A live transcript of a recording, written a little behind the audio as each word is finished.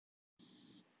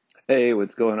Hey,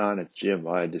 what's going on? It's Jim.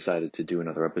 I decided to do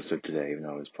another episode today, even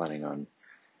though I was planning on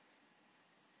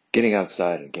getting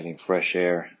outside and getting fresh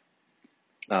air.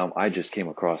 I just came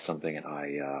across something, and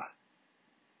I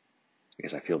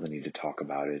guess I feel the need to talk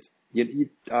about it.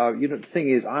 The thing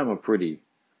is, I'm a pretty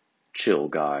chill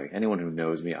guy. Anyone who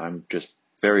knows me, I'm just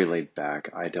very laid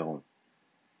back. I don't.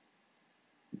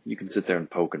 You can sit there and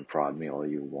poke and prod me all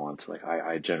you want. Like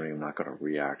I generally am not going to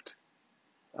react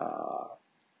uh,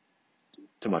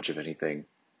 to much of anything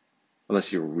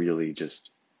unless you're really just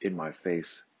in my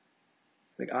face.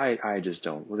 Like I just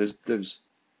don't. Well, there's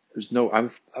no.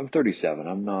 I'm 37.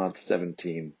 I'm not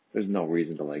 17. There's no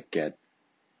reason to like get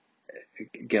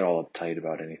all uptight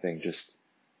about anything.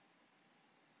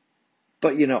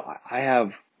 But I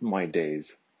have my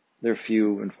days. They're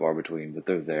few and far between, but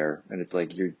they're there. And it's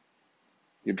like you're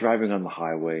driving on the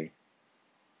highway,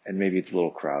 and maybe it's a little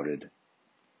crowded,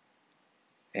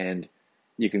 and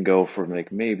you can go for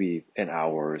like maybe an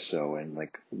hour or so, and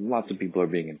like lots of people are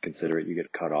being inconsiderate. You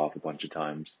get cut off a bunch of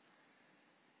times,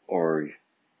 or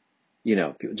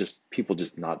people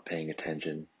just not paying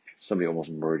attention. Somebody almost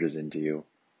merges into you.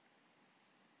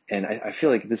 And I feel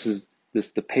like this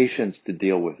the patience to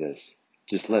deal with this.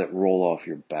 Just let it roll off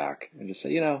your back and just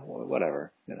say,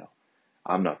 whatever,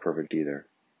 I'm not perfect either.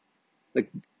 Like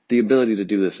the ability to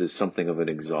do this is something of an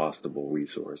exhaustible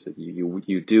resource that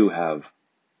you do have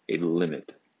a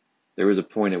limit. There is a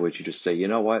point at which you just say, you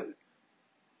know what?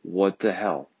 What the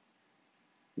hell?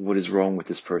 What is wrong with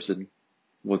this person?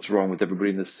 What's wrong with everybody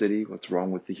in this city? What's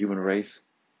wrong with the human race?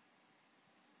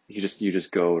 You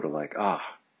just go to like, at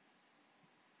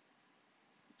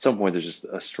some point there's just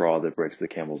a straw that breaks the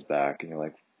camel's back and you're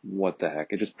like, what the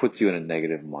heck? It just puts you in a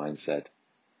negative mindset.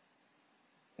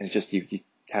 And it's just you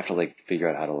have to like figure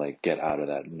out how to like get out of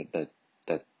that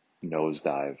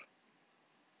nosedive.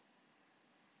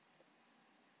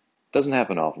 Doesn't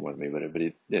happen often with me, but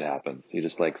it happens. You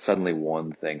just like suddenly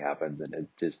one thing happens and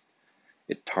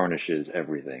it tarnishes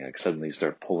everything. Like suddenly you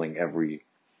start pulling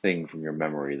everything from your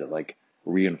memory that like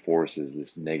reinforces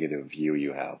this negative view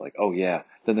you have. Like, oh yeah,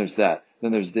 then there's that,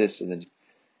 then there's this, and then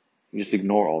you just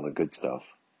ignore all the good stuff.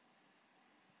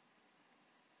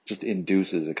 Just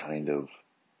induces a kind of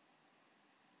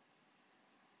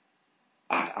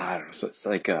I don't know. So it's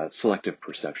like a selective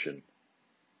perception,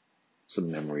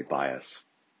 some memory bias.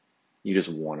 You just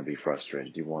want to be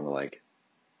frustrated. You want to like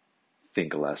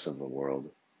think less of the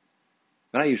world.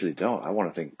 And I usually don't. I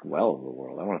want to think well of the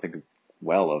world. I want to think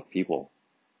well of people.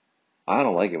 I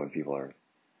don't like it when people are,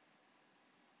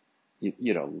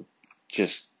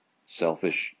 just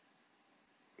selfish,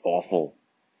 awful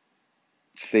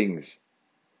things,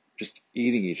 just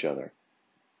eating each other.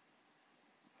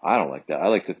 I don't like that. I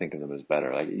like to think of them as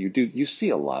better. Like you see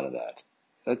a lot of that.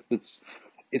 That's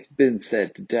it's been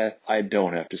said to death. I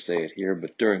don't have to say it here,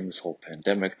 but during this whole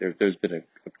pandemic, there's been a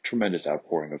tremendous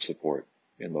outpouring of support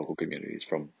in local communities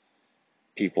from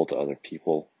people to other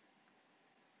people,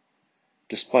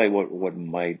 despite what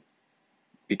might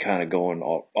be kind of going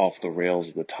off the rails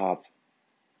at the top.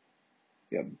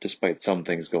 Despite some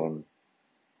things going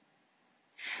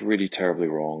pretty terribly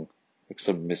wrong, like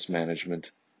some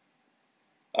mismanagement.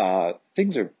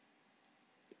 Things are.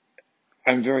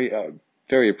 I'm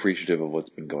very appreciative of what's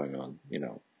been going on.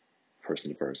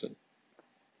 Person to person.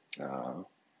 Uh,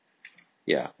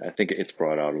 yeah, I think it's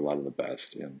brought out a lot of the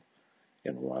best in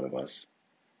a lot of us.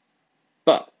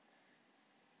 But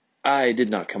I did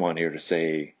not come on here to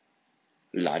say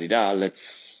la di da.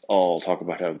 Let's all talk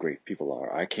about how great people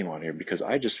are. I came on here because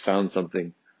I just found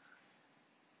something.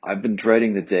 I've been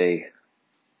dreading the day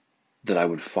that I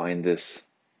would find this,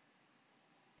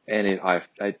 and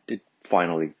it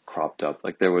finally cropped up.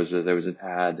 Like there was an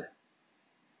ad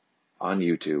on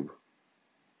YouTube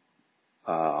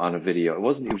on a video. It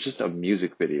wasn't. It was just a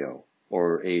music video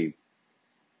or a. It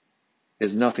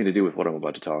has nothing to do with what I'm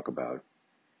about to talk about.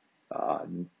 Uh,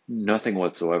 Nothing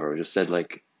whatsoever. It just said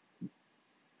like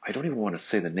I don't even want to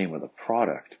say the name of the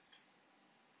product,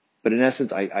 but in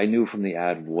essence, I knew from the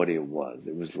ad what it was.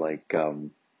 It was like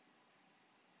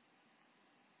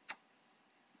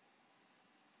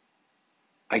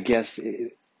I guess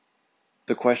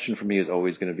the question for me is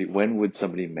always going to be when would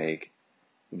somebody make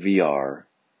VR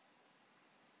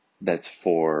that's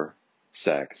for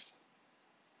sex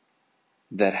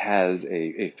that has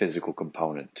a physical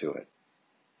component to it.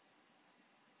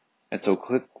 And so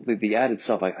click the ad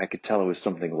itself, I could tell it was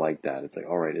something like that. It's like,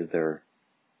 all right,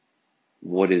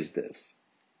 what is this?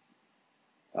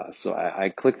 So I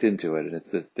clicked into it, and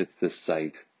it's this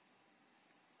site.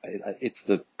 It's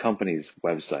the company's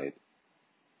website,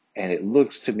 and it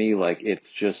looks to me like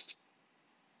it's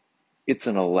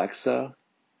an Alexa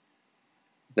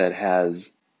that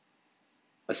has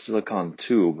a silicon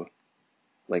tube,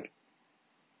 like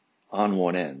on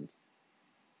one end,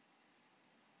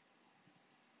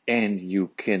 and you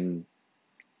can,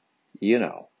 you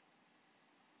know,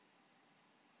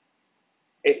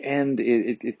 and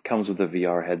it comes with a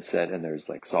VR headset, and there's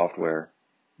like software.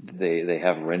 They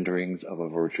have renderings of a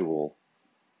virtual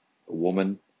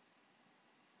woman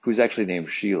who's actually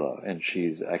named Sheila, and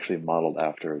she's actually modeled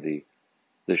after the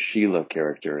Sheila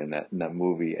character in that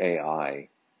movie AI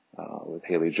with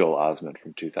Haley Joel Osment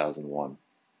from 2001.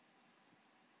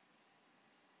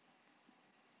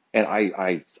 And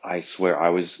I swear I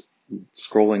was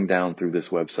scrolling down through this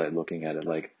website looking at it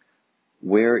like,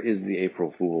 where is the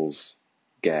April Fool's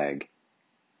gag?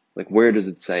 Like, where does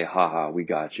it say, haha, we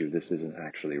got you, this isn't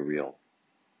actually real?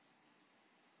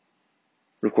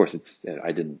 But of course,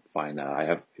 I didn't find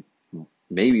that.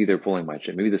 Maybe they're pulling my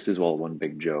shit. Maybe this is all one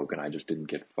big joke and I just didn't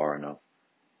get far enough.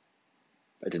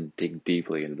 I didn't dig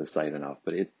deeply into the site enough.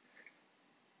 But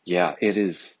yeah, it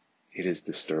is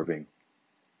disturbing.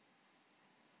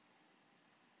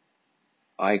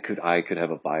 I could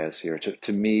have a bias here.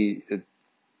 To me,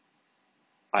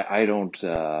 I don't,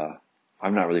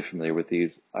 I'm not really familiar with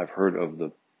these. I've heard of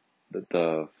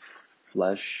the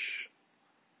flesh,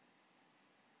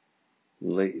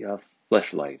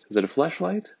 fleshlight. Is it a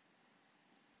fleshlight?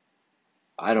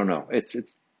 I don't know.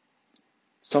 It's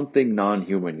something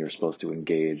non-human you're supposed to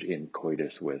engage in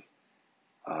coitus with.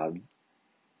 Uh,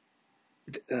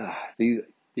 these,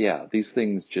 yeah, these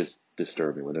things just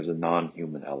disturb me when there's a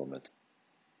non-human element,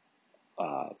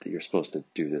 that you're supposed to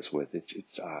do this with.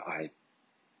 I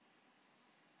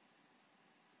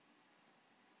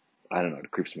don't know. It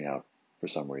creeps me out for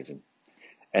some reason.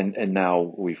 And now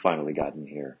we finally gotten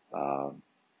here.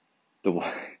 The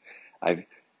one I've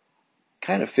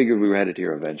kind of figured we were headed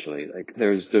here eventually. Like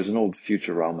there's an old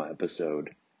Futurama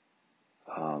episode,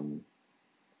 um,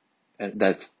 and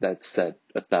that's set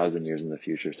 1,000 years in the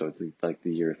future, so it's like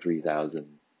the year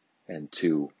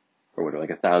 3002 or whatever, like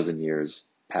 1,000 years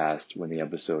past when the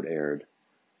episode aired,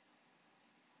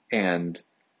 and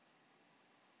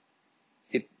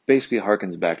it basically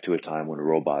harkens back to a time when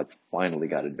robots finally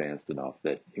got advanced enough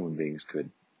that human beings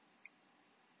could,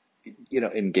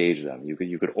 engage them.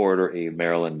 You could order a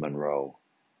Marilyn Monroe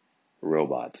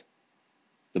robot,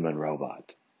 the Monroebot,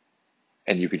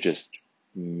 and you could just,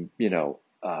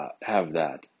 have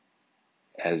that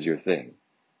as your thing,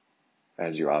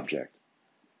 as your object.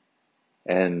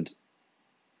 And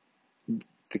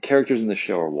the characters in the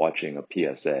show are watching a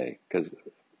PSA because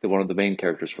one of the main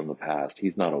characters from the past,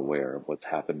 he's not aware of what's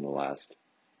happened in the last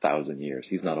 1,000 years.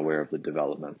 He's not aware of the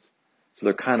developments. So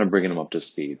they're kind of bringing him up to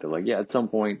speed. They're like, yeah, at some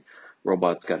point,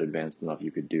 robots got advanced enough you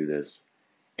could do this.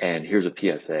 And here's a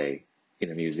PSA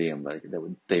in a museum that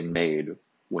they made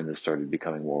when this started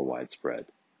becoming more widespread.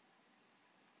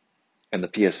 And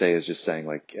the PSA is just saying,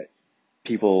 like,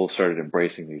 people started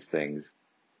embracing these things,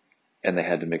 and they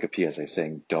had to make a PSA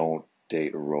saying, don't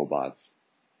date robots.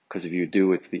 Because if you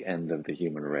do, it's the end of the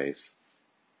human race.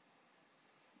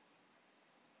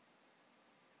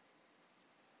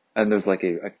 And there's like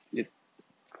it,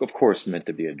 of course, meant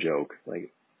to be a joke.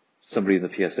 Like somebody in the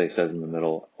PSA says in the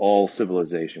middle, all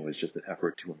civilization was just an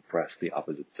effort to impress the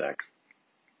opposite sex.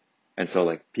 And so,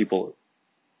 like, people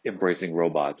embracing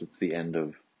robots, it's the end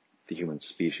of the human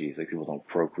species. Like, people don't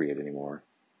procreate anymore.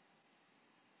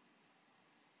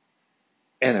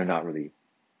 And they're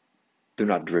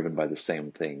not driven by the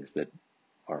same things that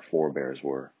our forebears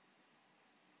were.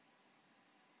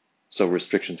 So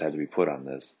restrictions had to be put on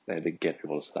this. They had to get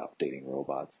people to stop dating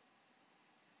robots.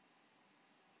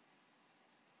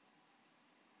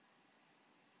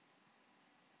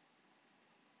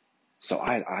 So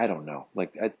I don't know.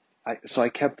 Like so I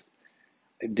kept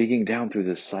digging down through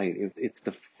this site. It's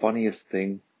the funniest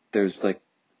thing. There's like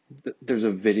there's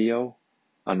a video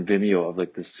on Vimeo of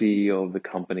like the CEO of the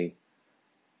company,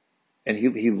 and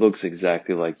he looks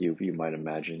exactly like you might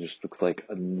imagine. He just looks like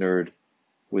a nerd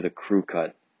with a crew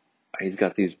cut. He's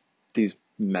got these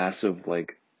massive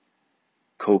like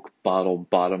Coke bottle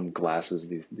bottom glasses,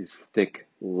 these thick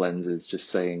lenses,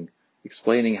 just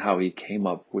explaining how he came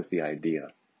up with the idea.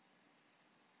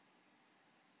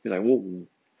 He's like, well,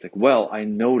 it's like, well, I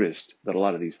noticed that a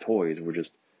lot of these toys were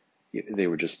just they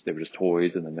were just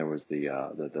toys, and then there was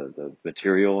the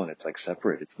material, and it's like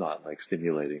separate. It's not like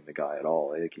stimulating the guy at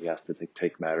all. Like, he has to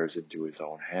take matters into his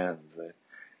own hands.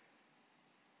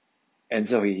 And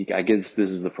so I guess this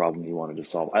is the problem he wanted to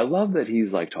solve. I love that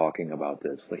he's like talking about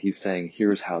this. Like he's saying,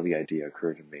 here's how the idea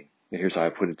occurred to me, and here's how I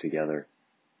put it together.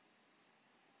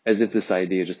 As if this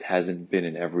idea just hasn't been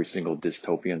in every single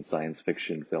dystopian science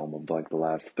fiction film of like the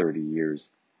last 30 years.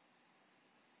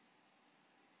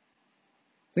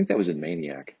 think that was in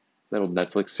Maniac, that old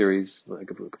Netflix series, like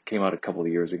came out a couple of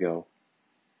years ago,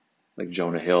 like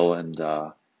Jonah Hill and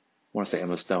I want to say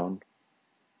Emma Stone,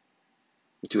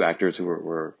 the two actors who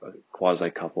were a quasi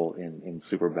couple in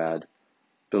Superbad.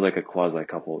 They're like a quasi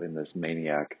couple in this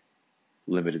Maniac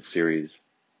limited series,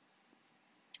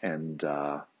 and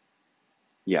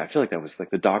yeah, I feel like that was like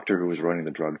the doctor who was running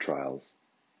the drug trials.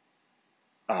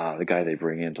 The guy they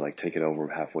bring in to like take it over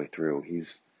halfway through.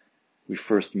 We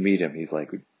first meet him. He's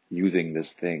like using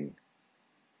this thing.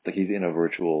 It's like he's in a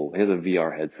virtual. He has a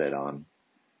VR headset on.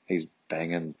 He's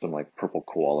banging some like purple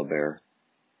koala bear.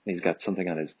 And he's got something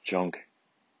on his junk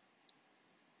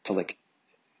to like,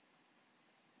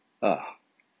 uh,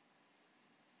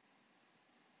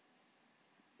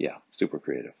 yeah, super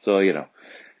creative. So,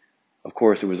 of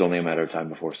course, it was only a matter of time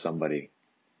before somebody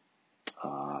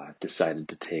decided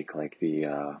to take like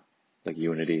like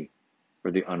Unity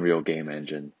or the Unreal game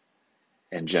engine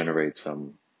and generate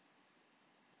some,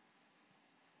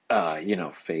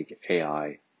 fake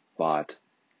AI bot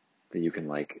that you can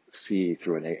like see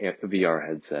through a VR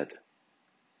headset.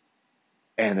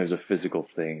 And there's a physical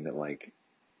thing that like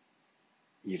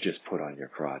you just put on your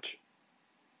crotch.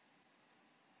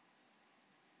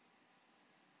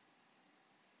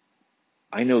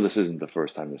 I know this isn't the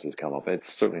first time this has come up.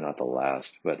 It's certainly not the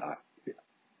last, but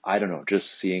I don't know. Just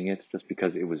seeing it, just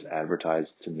because it was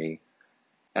advertised to me,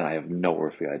 and I have no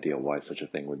earthly idea why such a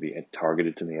thing would be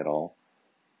targeted to me at all.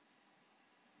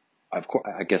 Of course,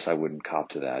 I guess I wouldn't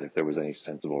cop to that if there was any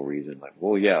sensible reason. Like,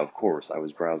 well, yeah, of course, I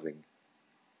was browsing,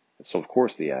 so of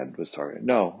course the ad was targeted.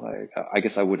 No, I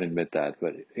guess I wouldn't admit that.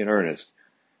 But in earnest,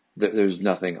 there's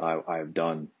nothing I've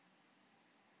done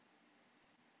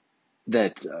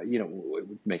that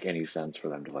would make any sense for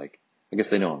them to like. I guess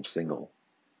they know I'm single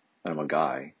and I'm a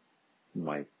guy in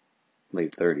my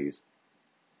late 30s.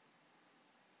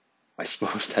 I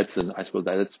suppose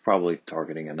that's probably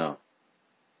targeting enough.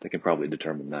 They can probably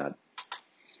determine that.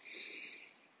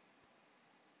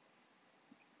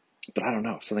 But I don't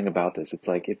know, something about this. It's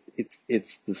like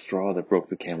it's the straw that broke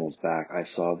the camel's back. I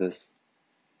saw this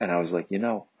and I was like,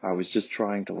 I was just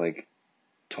trying to like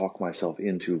talk myself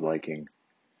into liking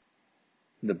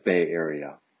the Bay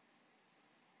Area.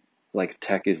 Like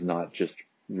tech is not just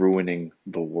ruining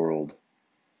the world.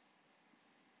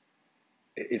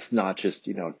 It's not just,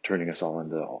 turning us all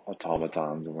into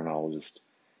automatons and we're not all just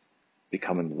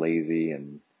becoming lazy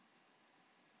and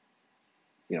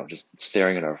just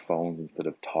staring at our phones instead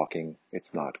of talking.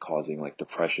 It's not causing like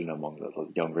depression among the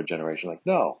younger generation. Like,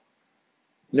 no,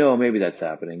 maybe that's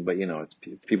happening, but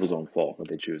it's people's own fault what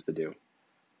they choose to do.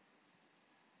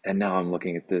 And now I'm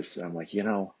looking at this and I'm like,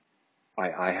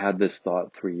 I had this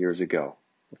thought 3 years ago,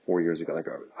 4 years ago. Like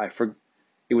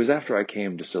it was after I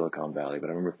came to Silicon Valley, but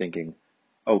I remember thinking,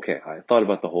 okay, I thought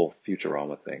about the whole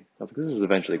Futurama thing. I was like, this is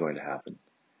eventually going to happen.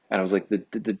 And I was like, the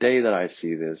day that I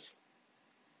see this,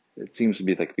 it seems to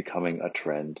be like becoming a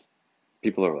trend.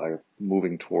 People are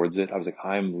moving towards it. I was like,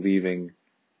 I'm leaving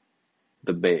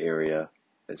the Bay Area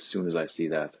as soon as I see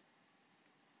that.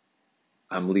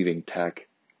 I'm leaving tech.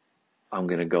 I'm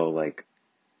going to go like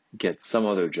get some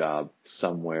other job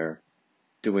somewhere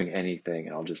doing anything.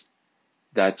 And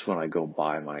that's when I go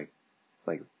buy my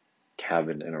like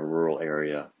cabin in a rural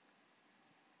area.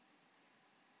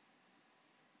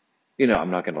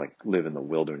 I'm not going to like live in the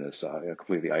wilderness,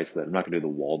 completely isolated. I'm not going to do the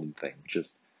Walden thing.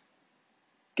 Just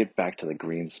get back to the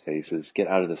green spaces, get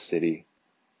out of the city.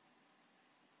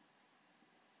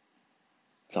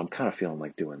 So I'm kind of feeling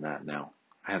like doing that now.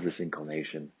 I have this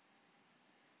inclination.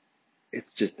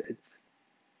 It's,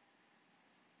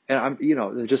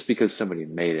 and just because somebody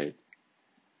made it,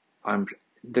 I'm,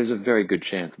 there's a very good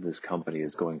chance that this company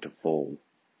is going to fold.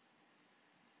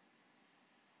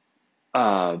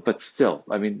 But still,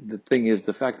 I mean, the thing is,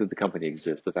 the fact that the company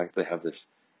exists, the fact that they have this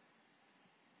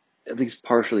at least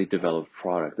partially developed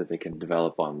product that they can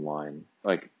develop online,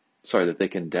 that they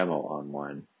can demo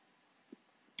online,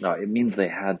 it means they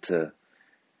had to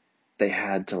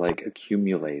like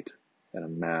accumulate and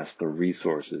amass the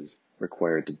resources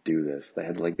required to do this. They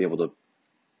had to like be able to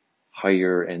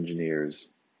hire engineers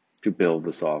to build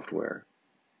the software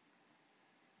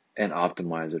and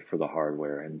optimize it for the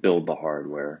hardware and build the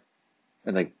hardware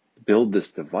and like build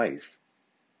this device,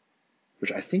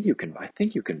 which I think you can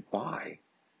buy.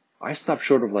 I stopped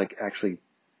short of like actually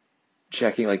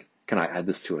checking, like, can I add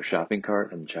this to a shopping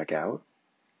cart and check out?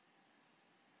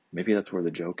 Maybe that's where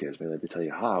the joke is. Maybe they tell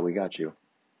you, we got you.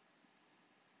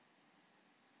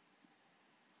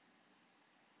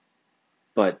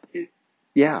 But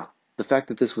yeah, the fact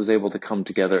that this was able to come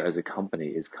together as a company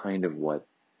is kind of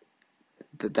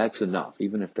that's enough.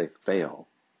 Even if they fail,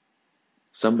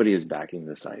 somebody is backing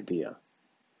this idea.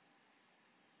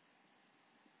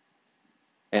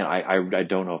 And I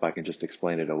don't know if I can just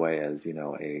explain it away as,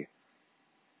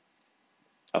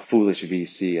 a foolish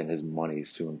VC and his money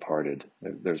soon parted.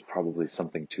 There's probably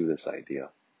something to this idea.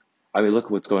 I mean, look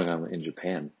at what's going on in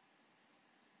Japan.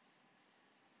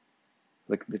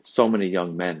 Like, it's so many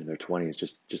young men in their 20s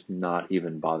just not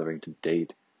even bothering to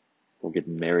date or get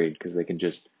married because they can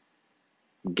just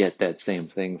get that same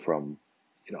thing from,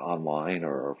 online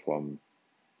or from,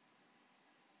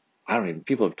 I don't even,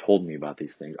 people have told me about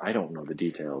these things. I don't know the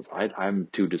details. I'm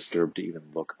too disturbed to even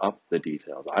look up the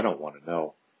details. I don't want to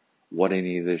know what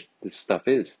any of this stuff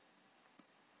is.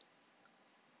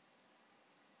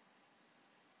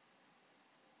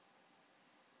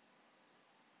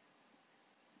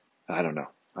 I don't know.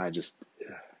 I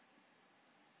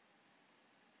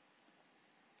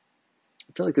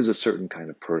feel like there's a certain kind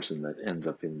of person that ends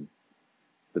up in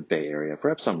the Bay Area.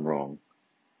 Perhaps I'm wrong.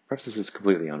 Perhaps this is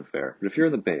completely unfair. But if you're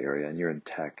in the Bay Area and you're in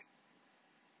tech,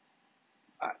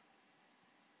 I,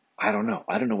 I don't know.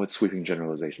 I don't know what sweeping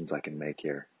generalizations I can make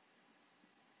here.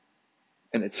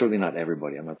 And it's certainly not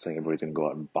everybody. I'm not saying everybody's going to go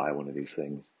out and buy one of these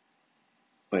things.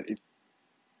 But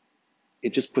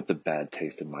it just puts a bad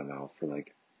taste in my mouth for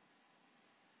like,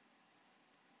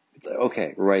 it's like,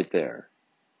 okay, right there.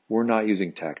 We're not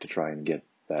using tech to try and get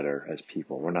better as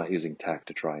people. We're not using tech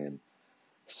to try and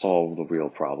solve the real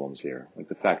problems here. Like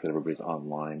the fact that everybody's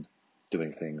online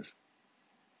doing things.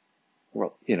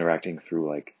 We're interacting through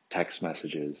like text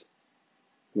messages.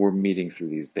 We're meeting through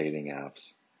these dating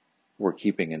apps. We're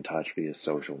keeping in touch via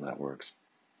social networks.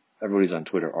 Everybody's on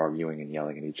Twitter arguing and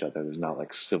yelling at each other. There's not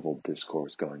like civil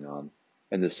discourse going on.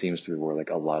 And this seems to be where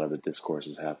like a lot of the discourse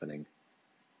is happening.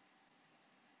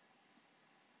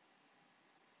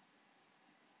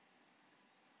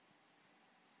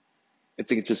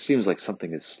 It just seems like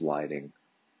something is sliding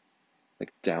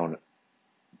like down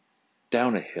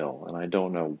a hill, and I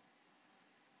don't know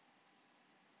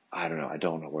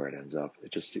where it ends up.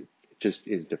 It just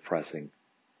is depressing.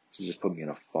 It just put me in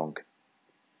a funk.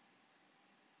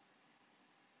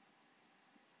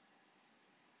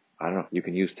 I don't know. You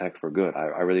can use tech for good.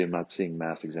 I really am not seeing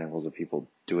mass examples of people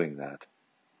doing that.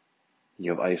 You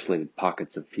have isolated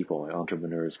pockets of people, like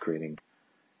entrepreneurs creating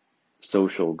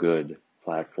social good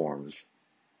platforms.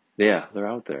 Yeah, they're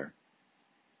out there.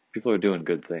 People are doing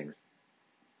good things.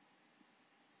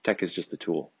 Tech is just a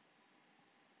tool.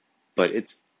 But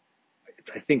it's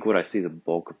I think what I see the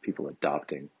bulk of people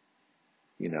adopting,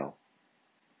 you know.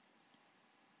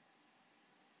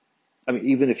 I mean,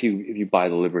 even if you buy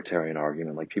the libertarian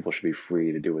argument, like people should be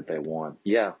free to do what they want.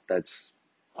 Yeah,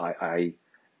 I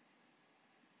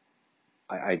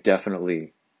I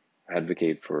definitely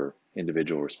advocate for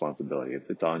individual responsibility.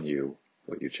 It's on you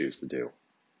what you choose to do.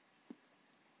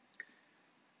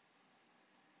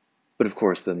 But of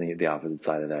course, then the opposite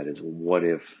side of that is what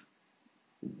if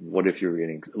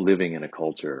you're living in a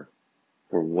culture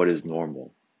where what is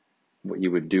normal, what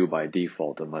you would do by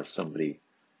default unless somebody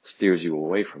steers you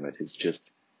away from it is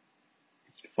just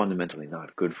fundamentally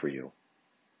not good for you.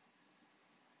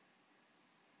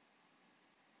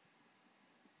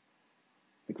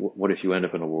 Like, what if you end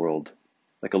up in a world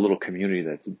like a little community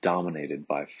that's dominated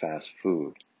by fast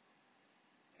food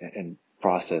and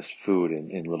processed food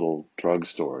in little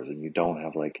drugstores, and you don't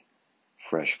have like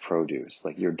fresh produce?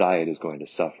 Like your diet is going to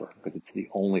suffer because it's the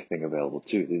only thing available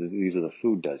to you. These are the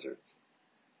food deserts.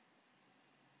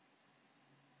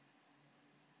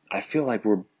 I feel like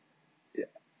we're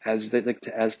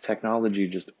as technology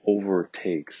just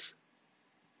overtakes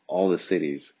all the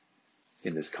cities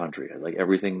in this country. Like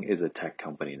everything is a tech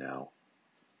company now.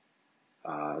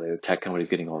 The tech company's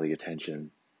getting all the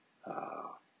attention. Uh,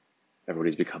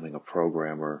 Everybody's becoming a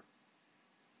programmer.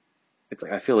 It's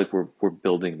like I feel like we're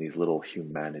building these little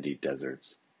humanity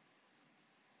deserts.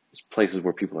 There's places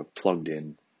where people are plugged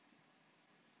in.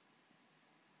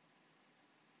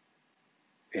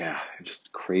 Yeah,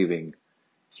 just craving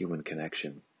human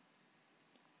connection.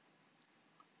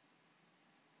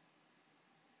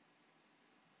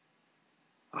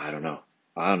 I don't know.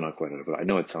 I'm not quite, but I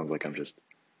know it sounds like I've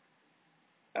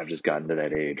just gotten to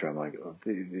that age where I'm like, oh,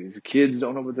 these kids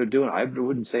don't know what they're doing. I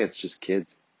wouldn't say it's just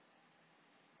kids.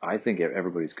 I think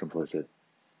everybody's complicit,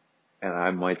 and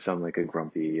I might sound like a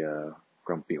grumpy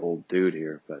old dude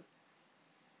here, but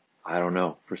I don't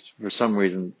know. For some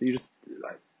reason,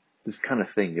 this kind of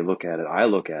thing, you look at it. I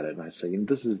look at it and I say,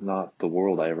 this is not the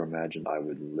world I ever imagined I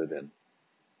would live in.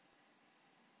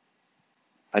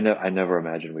 I never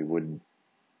imagined we wouldn't.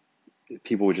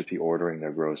 People would just be ordering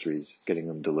their groceries, getting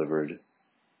them delivered,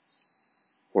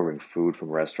 ordering food from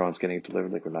restaurants, getting it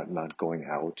delivered. Like we're not going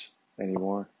out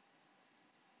anymore.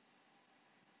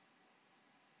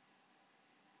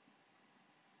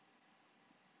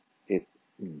 It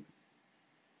Mm,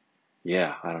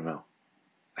 yeah, I don't know.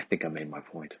 I think I made my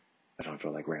point. I don't have to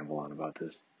like ramble on about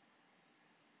this.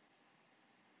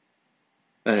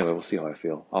 Anyway, we'll see how I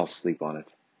feel. I'll sleep on it.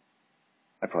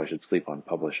 I probably should sleep on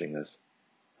publishing this.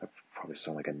 I probably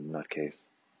sound like a nutcase.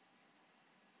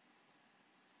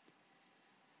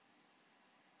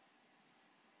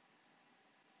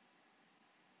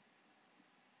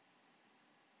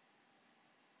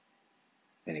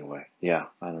 Anyway, yeah,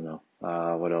 I don't know.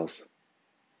 What else?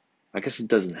 I guess it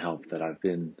doesn't help that I've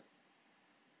been.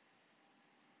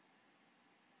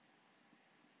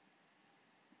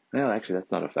 Yeah, actually,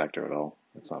 that's not a factor at all.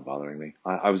 That's not bothering me.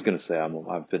 I was gonna say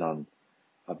I've been on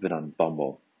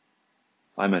Bumble.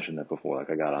 I mentioned that before. Like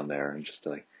I got on there and just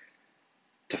like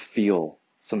to feel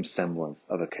some semblance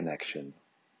of a connection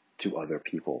to other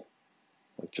people.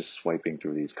 Like just swiping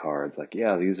through these cards. Like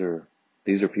yeah, these are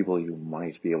people you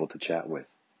might be able to chat with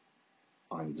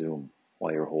on Zoom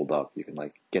while you're holed up. You can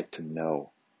like get to know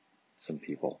some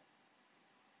people.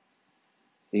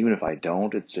 Even if I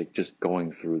don't, it's like just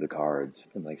going through the cards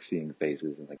and like seeing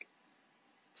faces and like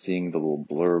seeing the little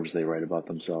blurbs they write about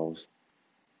themselves.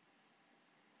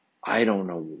 I don't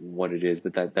know what it is,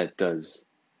 but that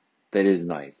is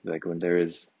nice. Like when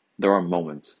there are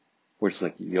moments where it's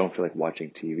like you don't feel like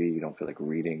watching TV, you don't feel like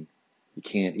reading, you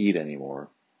can't eat anymore.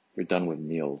 You're done with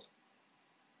meals.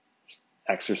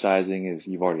 Exercising is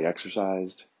you've already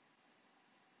exercised,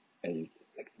 and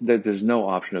there's no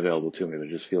option available to me. But it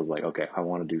just feels like okay, I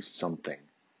want to do something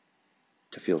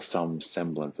to feel some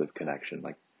semblance of connection.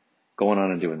 Like going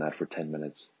on and doing that for 10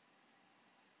 minutes,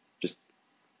 just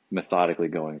methodically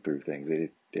going through things.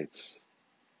 It's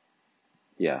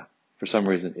yeah. For some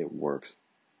reason, it works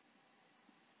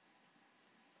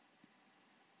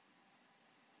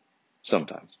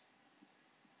sometimes.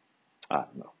 I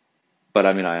don't know. But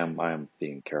I mean, I am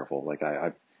being careful. Like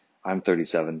I'm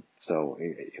 37, so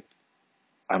if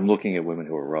I'm looking at women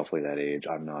who are roughly that age,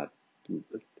 I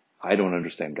don't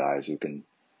understand guys who can,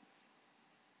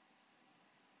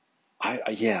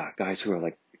 yeah, guys who are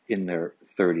like in their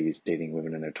 30s dating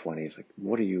women in their 20s. Like,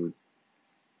 what are you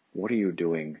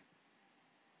doing?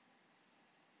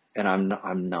 And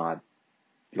I'm not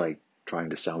like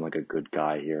trying to sound like a good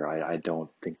guy here. I don't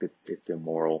think that it's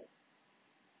immoral.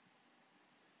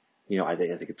 You know, I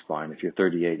think it's fine. If you're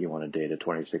 38, you want to date a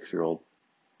 26-year-old,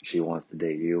 she wants to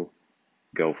date you,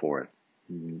 go for it.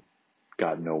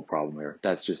 Got no problem here.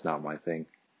 That's just not my thing.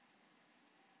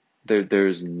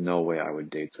 There's no way I would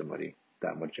date somebody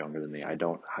that much younger than me. I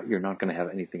don't, you're not going to have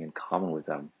anything in common with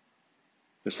them.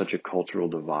 There's such a cultural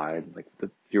divide, like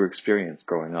your experience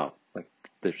growing up, like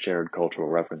the shared cultural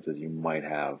references you might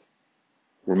have.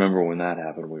 Remember when that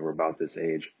happened? We were about this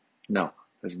age. No,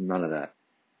 there's none of that.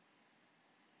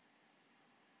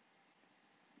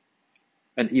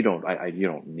 And you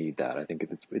don't need that. I think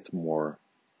it's more,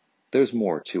 there's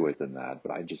more to it than that,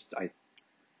 but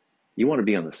you want to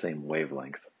be on the same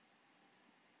wavelength.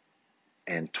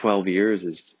 And 12 years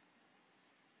is,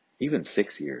 even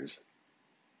 6 years.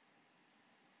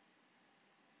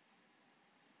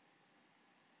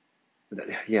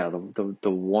 Yeah,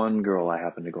 the one girl I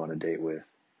happened to go on a date with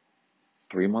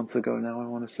 3 months ago now, I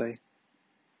want to say. Is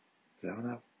that what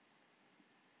that?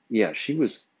 Yeah, she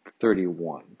was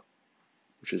 31,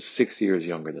 which is 6 years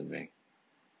younger than me.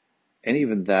 And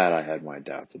even that I had my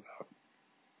doubts about.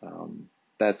 Um,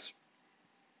 that's,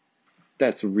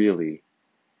 that's really,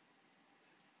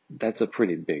 that's a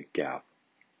pretty big gap.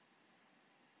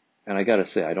 And I gotta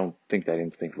say, I don't think that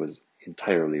instinct was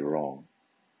entirely wrong.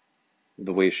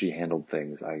 The way she handled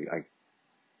things, I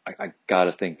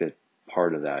gotta think that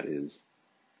part of that is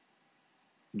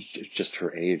just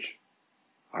her age.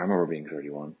 I remember being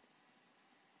 31.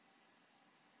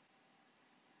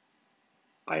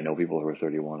 I know people who are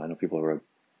 31. I know people who are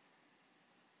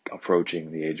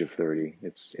approaching the age of 30.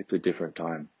 It's a different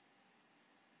time.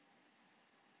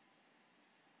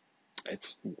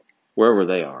 It's wherever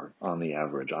they are on the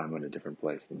average. I'm in a different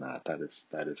place than that.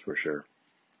 That is for sure.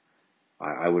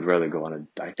 I would rather go on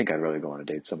a. I think I'd rather go on a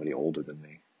date somebody older than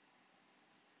me.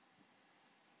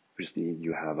 Just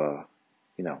you have a,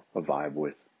 a vibe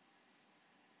with.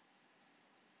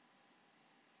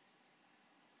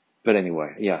 But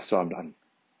anyway, yeah. So I'm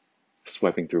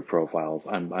swiping through profiles.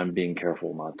 I'm being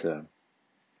careful not to.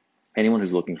 Anyone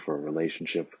who's looking for a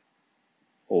relationship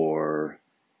or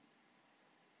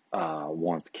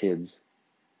wants kids,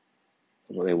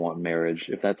 or they want marriage,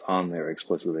 if that's on there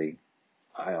explicitly,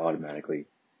 I automatically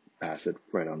pass it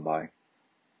right on by.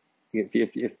 If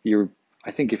you're,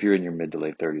 I think if you're in your mid to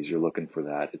late 30s, you're looking for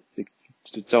that.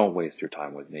 Don't waste your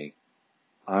time with me.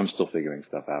 I'm still figuring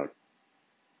stuff out.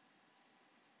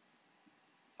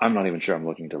 I'm not even sure I'm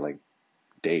looking to like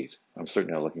date. I'm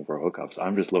certainly not looking for hookups.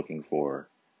 I'm just looking for,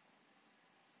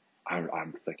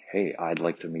 I'm like, hey, I'd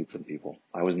like to meet some people.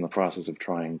 I was in the process of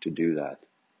trying to do that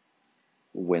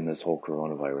when this whole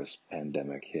coronavirus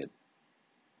pandemic hit.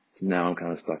 So now I'm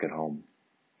kind of stuck at home,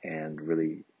 and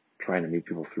really trying to meet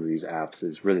people through these apps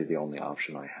is really the only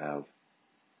option I have.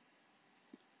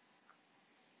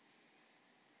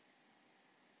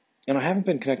 And I haven't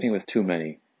been connecting with too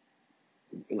many.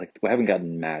 Like, I haven't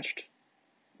gotten matched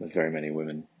with very many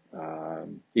women.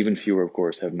 Even fewer, of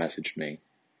course, have messaged me.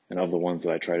 And of the ones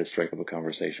that I try to strike up a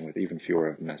conversation with, even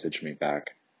fewer have messaged me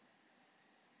back.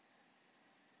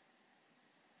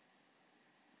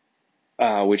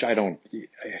 Which I don't,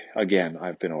 again,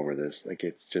 I've been over this. Like,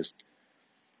 it's just,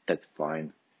 that's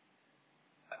fine.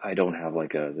 I don't have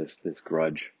like this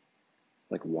grudge.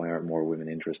 Like, why aren't more women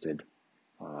interested?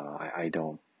 I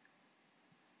don't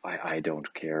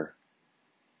care.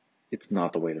 It's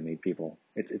not the way to meet people.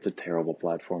 It's a terrible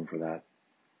platform for that.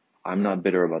 I'm not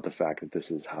bitter about the fact that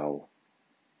this is how,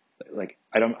 like,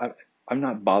 I'm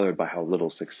not bothered by how little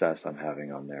success I'm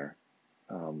having on there.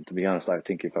 To be honest, I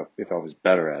think if I was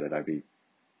better at it, I'd be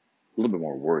a little bit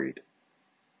more worried.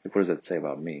 Like, what does that say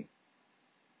about me?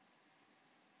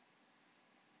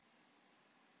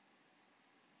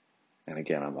 And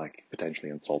again, I'm like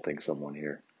potentially insulting someone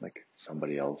here, like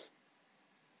somebody else.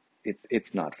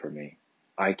 It's not for me.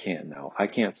 I can't now. I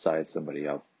can't size somebody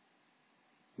up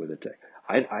with a tech.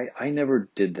 I never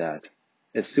did that.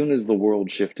 As soon as the world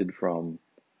shifted from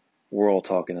we're all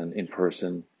talking in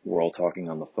person, we're all talking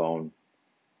on the phone,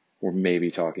 we're maybe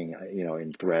talking,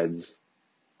 in threads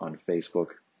on Facebook,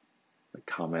 like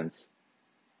comments.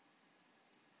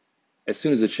 As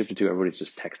soon as it shifted to everybody's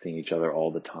just texting each other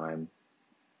all the time,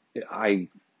 I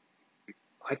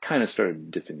I kind of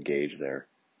started to disengage there.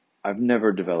 I've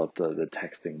never developed the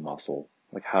texting muscle,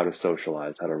 like how to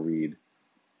socialize, how to read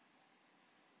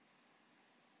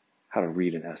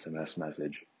an SMS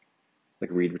message,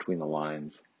 like read between the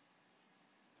lines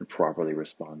and properly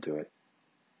respond to it.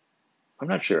 I'm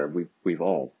not sure I'm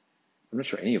not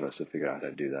sure any of us have figured out how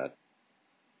to do that,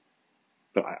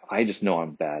 but I just know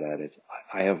I'm bad at it.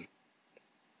 I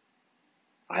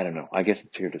don't know. I guess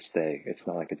it's here to stay. It's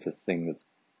not like it's a thing that's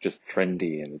just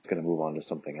trendy and it's going to move on to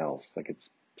something else. Like,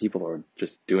 people are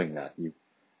just doing that. You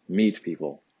meet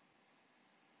people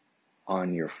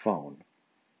on your phone.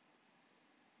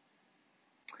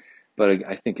 But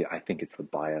I think it's the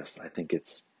bias. I think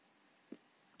it's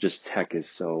just tech is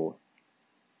so,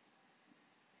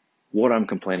 what I'm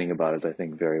complaining about is, I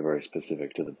think, very, very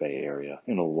specific to the Bay Area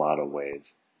in a lot of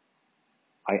ways.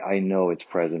 I know it's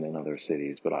present in other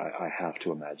cities, but I have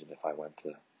to imagine if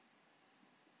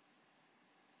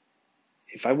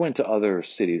I went to other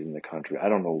cities in the country, I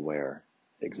don't know where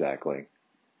exactly,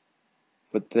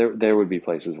 but there would be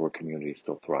places where community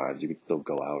still thrives. You could still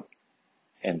go out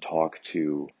and talk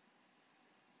to,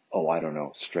 oh, I don't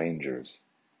know, strangers,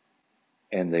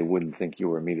 and they wouldn't think you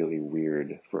were immediately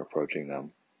weird for approaching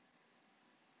them.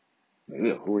 Like,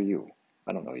 "Ew, who are you?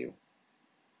 I don't know you."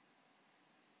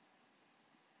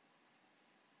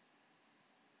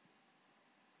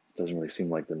 It doesn't really seem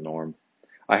like the norm.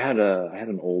 I had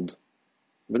an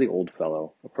really old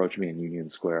fellow approach me in Union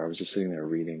Square. I was just sitting there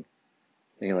reading,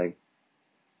 and he like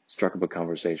struck up a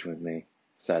conversation with me,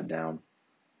 sat down.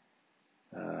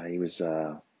 He was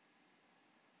what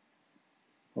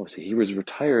was he? He was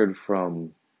retired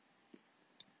from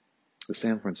the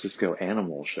San Francisco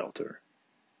Animal Shelter.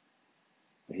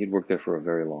 He'd worked there for a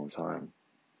very long time.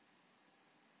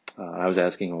 I was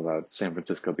asking him about San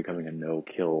Francisco becoming a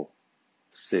no-kill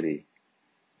city.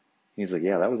 He's like,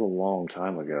 "Yeah, that was a long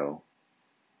time ago,"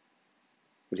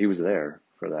 but he was there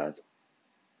for that.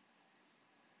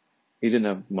 He didn't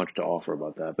have much to offer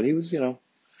about that, but he was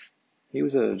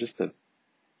just a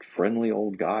friendly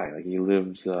old guy. Like, he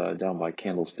lives down by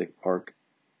Candlestick Park,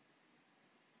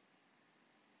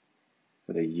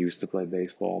 where they used to play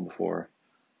baseball before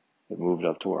it moved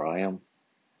up to where I am.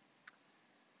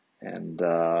 And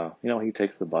he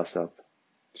takes the bus up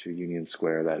to Union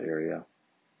Square, that area,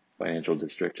 financial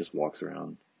district, just walks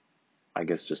around. I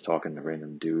guess just talking to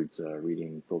random dudes,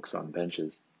 reading books on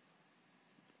benches.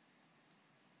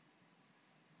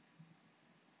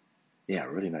 Yeah,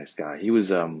 really nice guy. He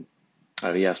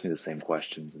asked me the same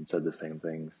questions and said the same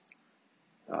things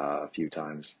a few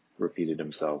times, repeated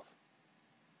himself.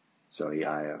 So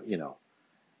yeah, I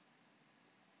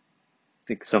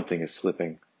think something is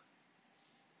slipping,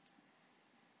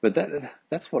 but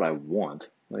that's what I want.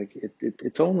 Like,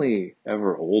 it's only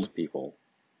ever old people.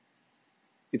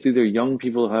 It's either young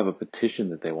people who have a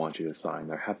petition that they want you to sign,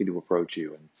 they're happy to approach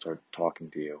you and start talking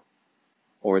to you,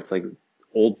 or it's like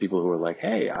old people who are like,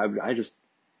 "Hey, I just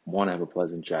want to have a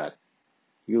pleasant chat.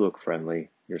 You look friendly.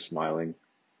 You're smiling.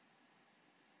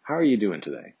 How are you doing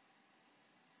today?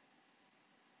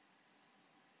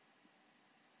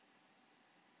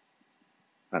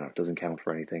 I don't know. It doesn't count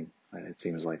for anything. It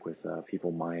seems like with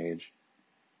people my age,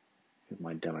 with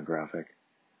my demographic.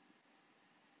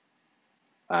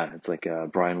 It's like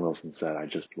Brian Wilson said, I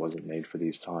just wasn't made for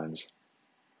these times.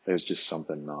 There's just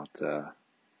something not, I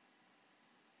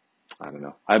don't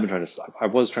know. I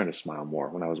was trying to smile more.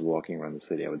 When I was walking around the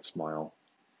city, I would smile.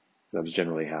 I was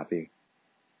generally happy.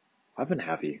 I've been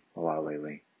happy a lot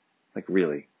lately. Like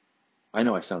really. I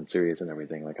know I sound serious and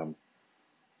everything,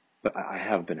 but I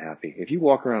have been happy. If you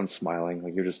walk around smiling,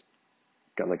 like you're just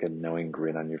got like a knowing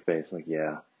grin on your face, like,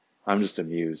 yeah, I'm just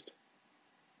amused.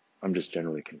 I'm just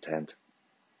generally content.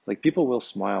 Like people will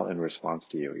smile in response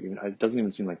to you. Even it doesn't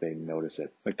even seem like they notice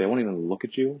it. Like they won't even look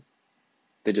at you.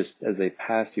 They just, as they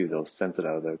pass you, they'll sense it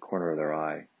out of the corner of their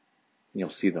eye. And you'll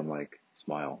see them like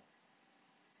smile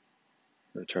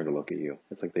or turn to look at you.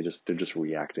 It's like they're just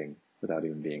reacting without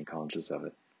even being conscious of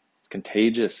it. It's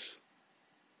contagious.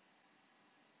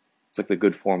 It's like the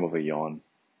good form of a yawn.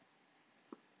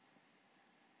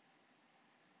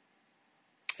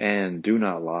 And do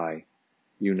not lie.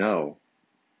 You know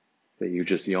that you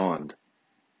just yawned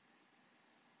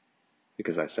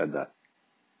because I said that.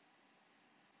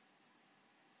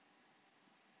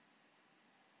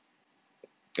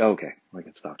 Okay, I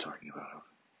can stop talking about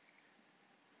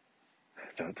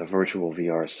it. The virtual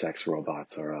VR sex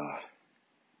robots are,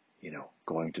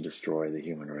 going to destroy the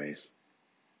human race.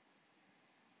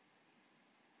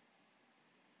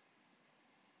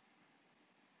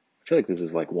 I feel like this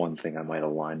is like one thing I might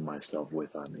align myself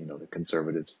with on, the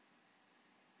conservatives.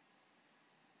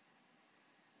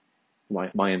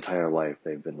 My entire life,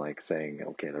 they've been like saying,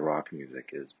 okay, the rock music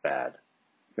is bad.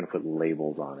 We're going to put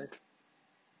labels on it.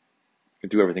 We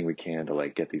do everything we can to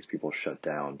like get these people shut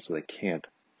down so they can't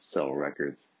sell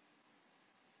records,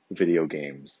 video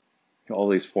games, all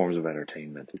these forms of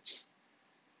entertainment. It's just,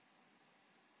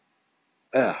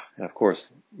 and of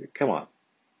course, come on.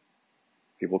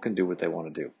 People can do what they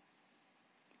want to do.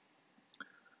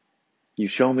 You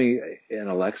show me an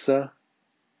Alexa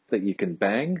that you can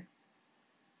bang,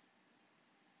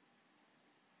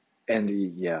 and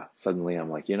yeah, suddenly I'm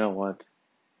like, you know what?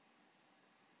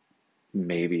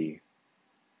 Maybe,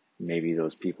 maybe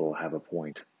those people have a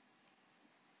point.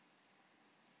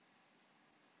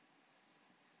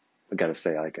 I gotta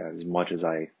say, like, as much as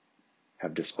I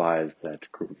have despised that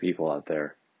group of people out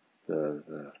there,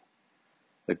 the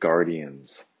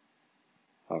guardians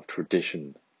of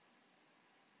tradition,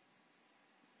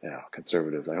 yeah,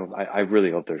 conservatives. I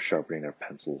really hope they're sharpening their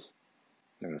pencils.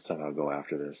 They're gonna somehow go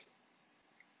after this.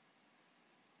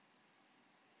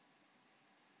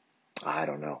 I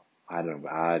don't know. I don't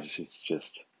know. It's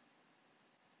just,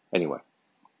 anyway,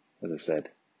 as I said,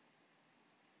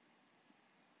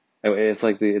 it's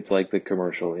like the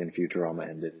commercial in Futurama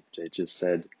ended. It just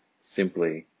said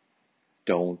simply,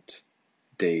 don't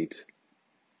date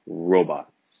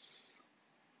robots.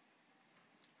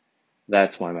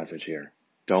 That's my message here.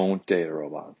 Don't date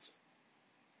robots.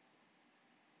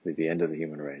 At the end of the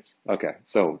human race. Okay,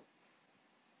 so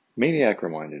Maniac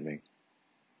reminded me.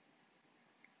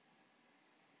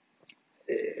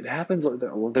 It happens.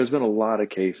 Well, there's been a lot of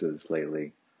cases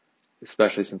lately,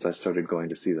 especially since I started going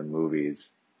to see the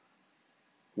movies,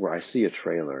 where I see a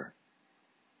trailer,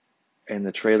 and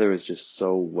the trailer is just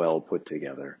so well put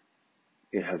together.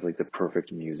 It has like the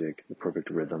perfect music, the perfect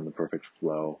rhythm, the perfect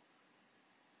flow.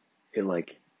 It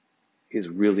like is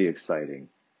really exciting.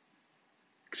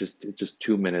 It's just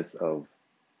 2 minutes of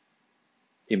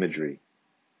imagery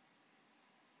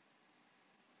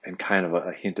and kind of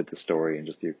a hint at the story, and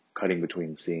just you're cutting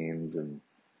between scenes, and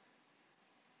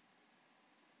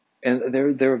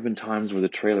there have been times where the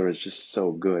trailer is just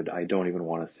so good I don't even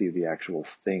want to see the actual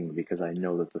thing because I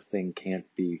know that the thing can't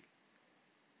be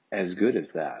as good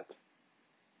as that.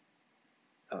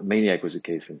 Maniac was a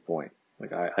case in point.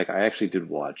 I actually did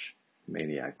watch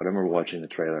Maniac, but I remember watching the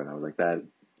trailer and I was like, that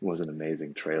was an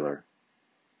amazing trailer.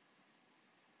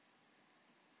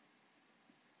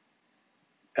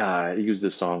 It used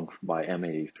a song by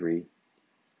M83,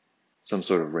 some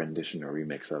sort of rendition or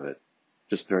remix of it.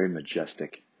 Just very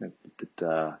majestic. I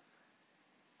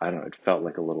don't know, it felt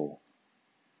like a little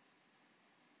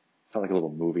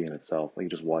movie in itself. Like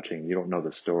you're just watching, you don't know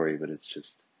the story, but it's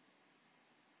just,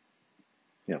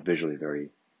 visually very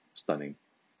stunning.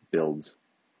 Builds,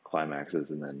 climaxes,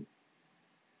 and then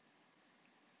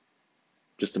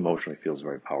just emotionally feels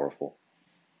very powerful.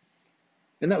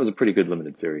 And that was a pretty good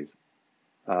limited series.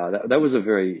 That was a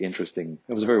very interesting,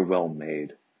 it was very well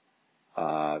made.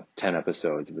 10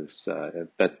 episodes.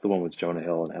 That's the one with Jonah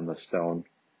Hill and Emma Stone.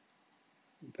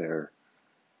 They're,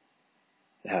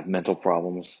 they have mental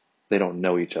problems. They don't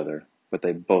know each other, but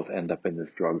they both end up in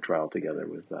this drug trial together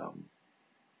with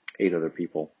 8 other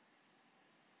people.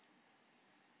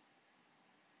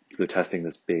 So they're testing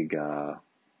this big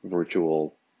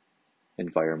virtual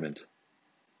environment.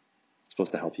 It's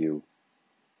supposed to help you,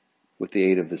 with the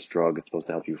aid of this drug, it's supposed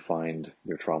to help you find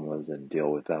your traumas and deal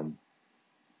with them.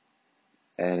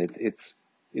 And it's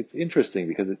interesting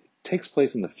because it takes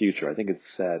place in the future. I think it's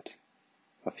set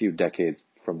a few decades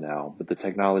from now, but the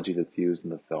technology that's used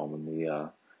in the film and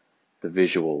the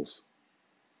visuals,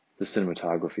 the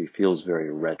cinematography feels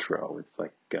very retro. It's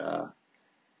like it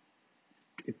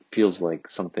feels like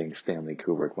something Stanley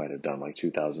Kubrick might have done, like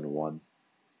 2001.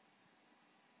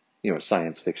 You know, a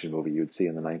science fiction movie you'd see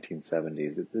in the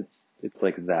 1970s. It's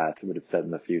like that, but it's set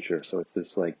in the future. So it's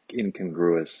this like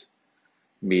incongruous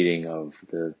meeting of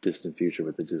the distant future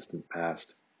with the distant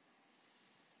past.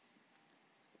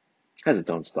 It has its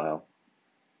own style,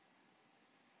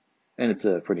 and it's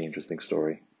a pretty interesting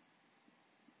story.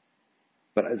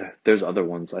 But there's other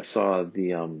ones. I saw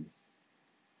the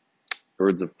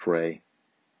Birds of Prey,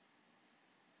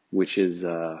 which is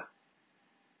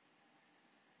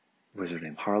what's her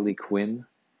name? Harley Quinn.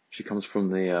 She comes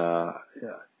from the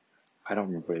I don't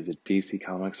remember, is it DC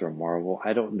Comics or Marvel?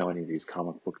 I don't know any of these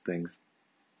comic book things.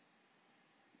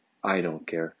 I don't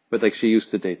care. But like she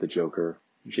used to date the Joker.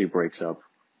 She breaks up.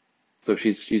 So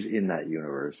she's in that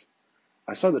universe.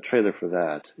 I saw the trailer for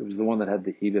that. It was the one that had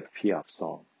the Edith Piaf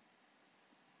song,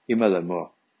 Ima l'amour.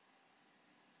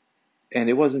 And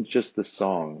it wasn't just the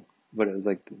song, but it was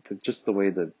like just the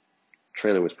way the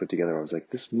trailer was put together. I was like,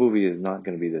 this movie is not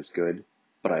going to be this good,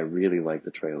 but I really like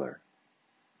the trailer.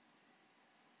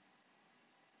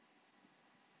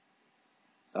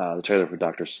 The trailer for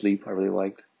Doctor Sleep I really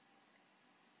liked.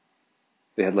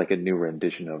 They had like a new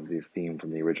rendition of the theme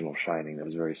from the original Shining that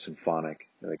was very symphonic,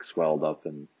 like swelled up,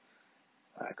 and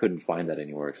I couldn't find that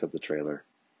anywhere except the trailer.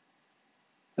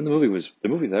 And the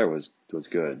movie there was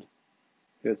good.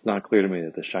 It's not clear to me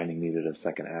that The Shining needed a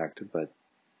second act, but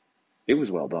it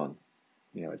was well done.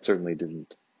 You know, it certainly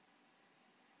didn't.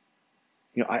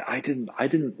 You know, I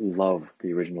didn't love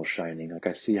the original Shining. Like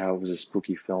I see how it was a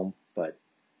spooky film, but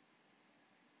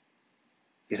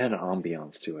it had an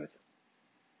ambiance to it.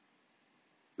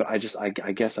 But I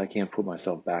guess I can't put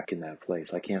myself back in that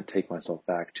place. I can't take myself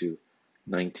back to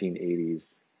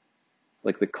 1980s,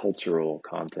 like the cultural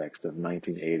context of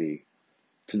 1980,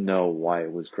 to know why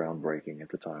it was groundbreaking at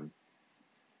the time.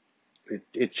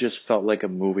 It just felt like a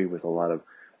movie with a lot of.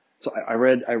 So I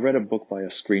read a book by a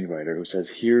screenwriter who says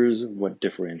here's what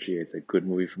differentiates a good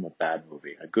movie from a bad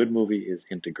movie. A good movie is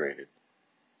integrated,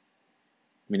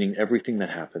 meaning everything that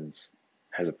happens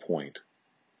has a point.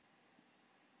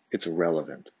 It's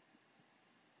relevant.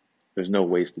 There's no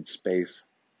wasted space.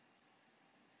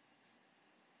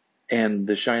 And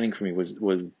The Shining for me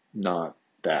was not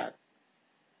that.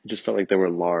 It just felt like there were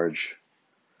large,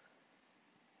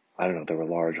 I don't know, there were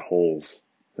large holes.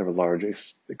 There were large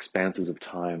expanses of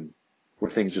time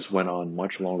where things just went on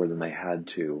much longer than they had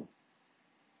to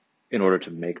in order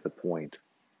to make the point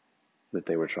that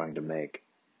they were trying to make.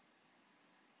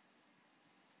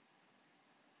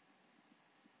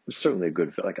 It was certainly a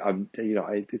good, like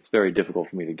it's very difficult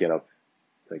for me to get up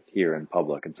like here in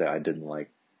public and say I didn't like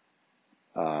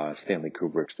Stanley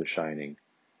Kubrick's The Shining.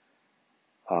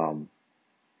 Um,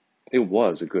 it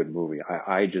was a good movie.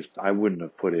 I wouldn't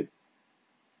have put it,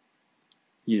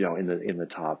 in the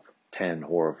top 10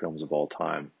 horror films of all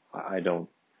time. I don't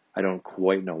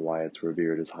quite know why it's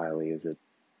revered as highly as it.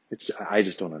 I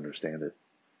just don't understand it.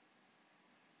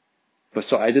 But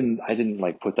so I didn't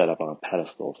like put that up on a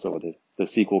pedestal. So the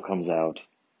sequel comes out.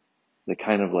 They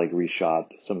kind of like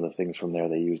reshot some of the things from there.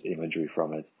 They used imagery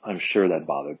from it. I'm sure that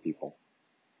bothered people.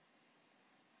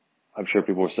 I'm sure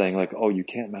people were saying like, "Oh, you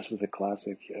can't mess with a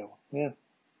classic." Yeah,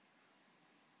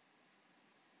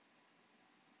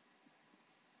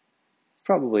 it's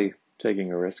probably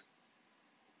taking a risk.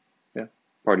 Yeah,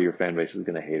 part of your fan base is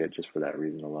going to hate it just for that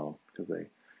reason alone because they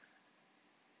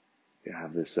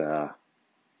have this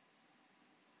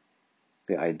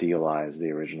they idealize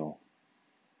the original.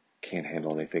 Can't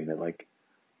handle anything that like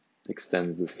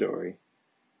extends the story.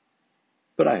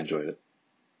 But I enjoyed it,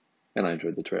 and I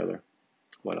enjoyed the trailer.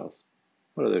 What else?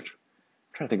 What other? I'm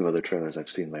trying to think of other trailers I've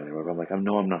seen lately where I'm like, I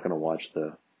know I'm not going to watch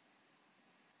the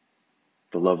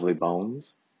Lovely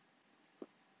Bones.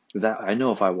 That I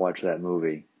know if I watch that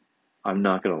movie, I'm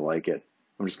not going to like it.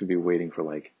 I'm just going to be waiting for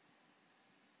like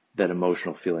that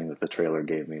emotional feeling that the trailer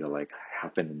gave me to like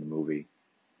happen in the movie,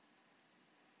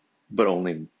 but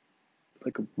only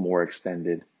like more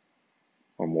extended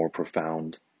or more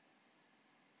profound,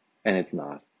 and it's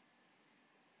not.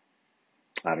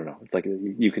 I don't know. It's like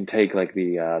you can take like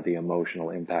the emotional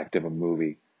impact of a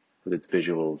movie with its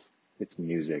visuals, its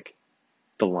music,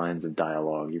 the lines of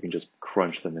dialogue. You can just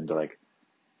crunch them into like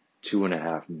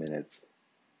 2.5 minutes,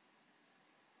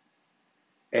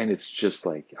 and it's just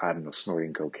like, I don't know,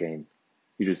 snorting cocaine.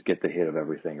 You just get the hit of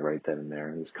everything right then and there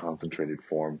in this concentrated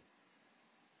form.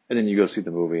 And then you go see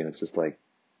the movie, and it's just like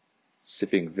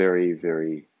sipping very,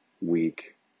 very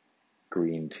weak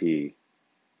green tea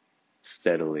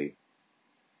steadily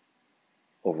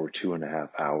over 2.5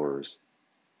 hours.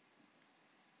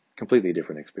 Completely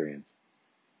different experience.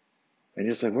 And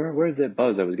you're just like, where's that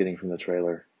buzz I was getting from the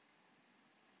trailer?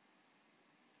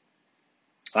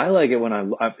 I like it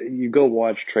when you go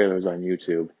watch trailers on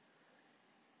YouTube,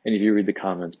 and if you read the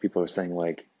comments, people are saying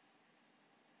like,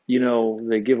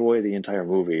 they give away the entire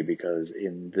movie because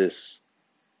in this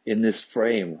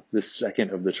frame, this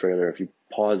second of the trailer, if you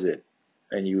pause it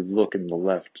and you look in the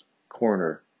left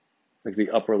corner, like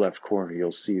the upper left corner,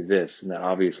 you'll see this, and that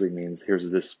obviously means here's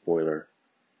this spoiler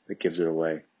that gives it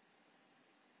away.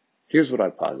 Here's what I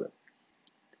posit.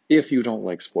 If you don't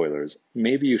like spoilers,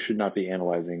 maybe you should not be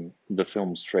analyzing the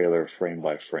film's trailer frame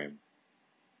by frame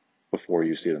before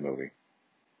you see the movie.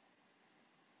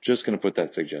 Just going to put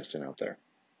that suggestion out there.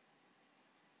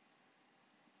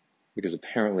 Because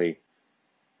apparently,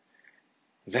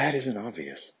 that isn't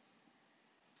obvious.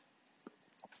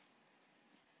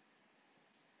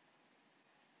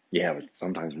 Yeah, but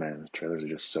sometimes, man, the trailers are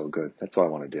just so good. That's what I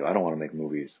want to do. I don't want to make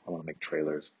movies. I want to make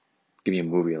trailers. Give me a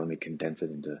movie and let me condense it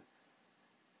into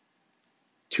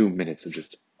 2 minutes of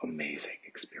just amazing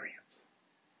experience.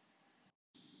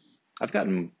 I've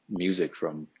gotten music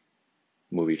from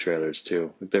movie trailers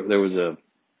too. There was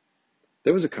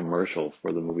a commercial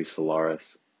for the movie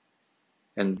Solaris,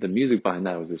 and the music behind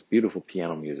that was this beautiful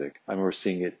piano music. I remember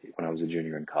seeing it when I was a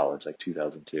junior in college, like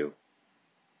 2002.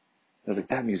 I was like,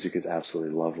 that music is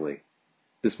absolutely lovely.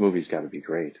 This movie's got to be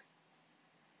great.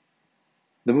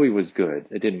 The movie was good.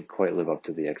 It didn't quite live up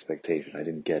to the expectation. I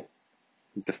didn't get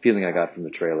the feeling I got from the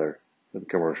trailer, the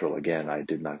commercial. Again, I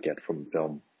did not get from the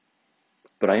film.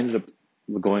 But I ended up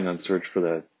going on search for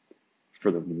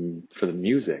the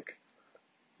music.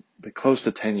 But close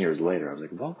to 10 years later, I was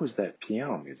like, what was that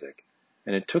piano music?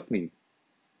 And it took me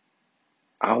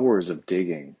hours of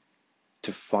digging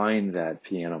to find that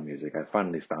piano music. I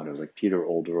finally found it. It was like Peter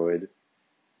Oldroyd.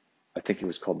 I think it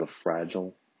was called The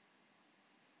Fragile,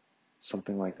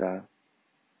 something like that.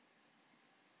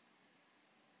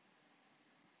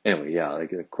 Anyway, yeah,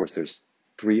 like of course there's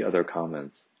 3 other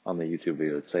comments on the YouTube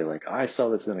video that say like, I saw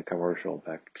this in a commercial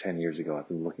back 10 years ago. I've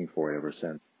been looking for it ever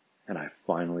since, and I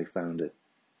finally found it.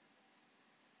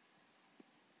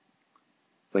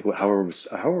 It's like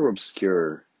however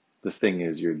obscure the thing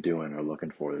is you're doing or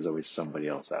looking for, there's always somebody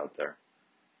else out there.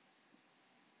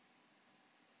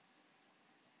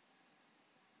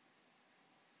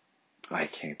 I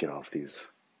can't get off these.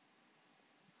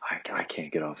 I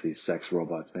can't get off these sex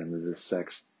robots, man. This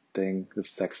sex thing, this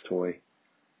sex toy.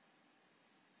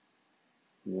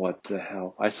 What the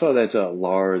hell? I saw that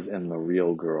Lars and the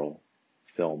Real Girl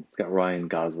film. It's got Ryan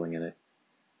Gosling in it.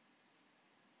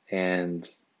 And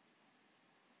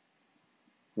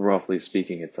roughly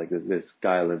speaking, it's like this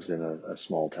guy lives in a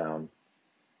small town.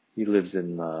 He lives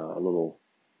in a little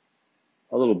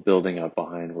building out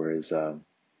behind where I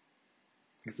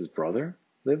guess his brother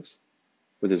lives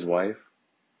with his wife.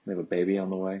 They have a baby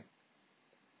on the way.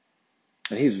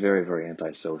 And he's very, very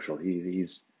antisocial.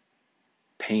 He's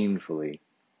painfully,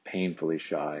 painfully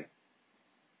shy.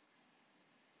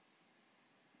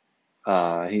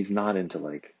 He's not into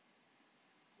like,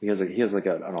 he has like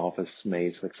an office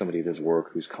mate, like somebody at his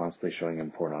work who's constantly showing him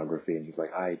pornography, and he's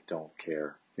like, I don't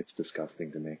care. It's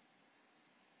disgusting to me.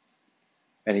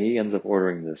 And he ends up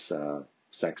ordering this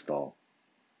sex doll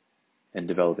and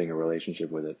developing a relationship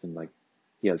with it. And like,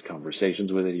 he has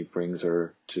conversations with it. He brings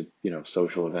her to,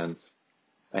 social events,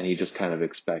 and he just kind of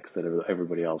expects that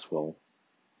everybody else will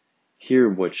hear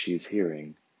what she's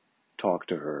hearing, talk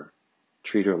to her,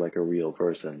 treat her like a real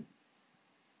person.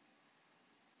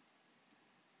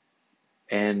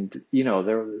 And,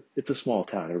 it's a small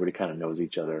town. Everybody kind of knows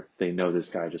each other. They know this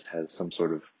guy just has some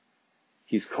sort of,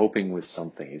 he's coping with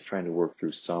something. He's trying to work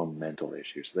through some mental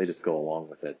issue. So they just go along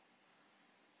with it.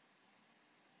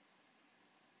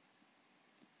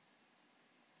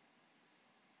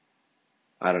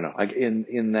 I don't know.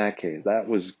 In that case, that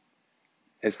was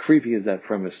as creepy as that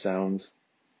premise sounds.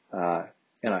 And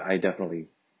I definitely,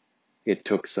 it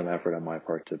took some effort on my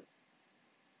part to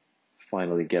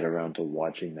finally get around to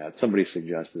watching that. Somebody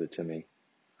suggested it to me,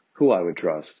 who I would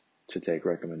trust to take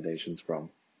recommendations from.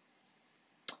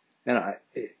 And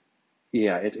it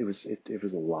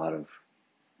was a lot of,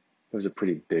 it was a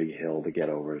pretty big hill to get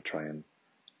over to try and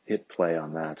hit play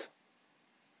on that.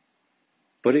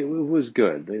 But it was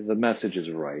good. The message is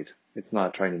right. It's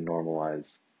not trying to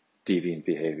normalize deviant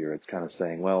behavior. It's kind of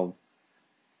saying, well,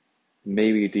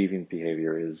 maybe deviant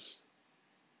behavior is,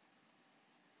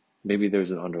 maybe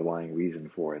there's an underlying reason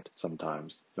for it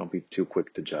sometimes. Don't be too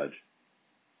quick to judge.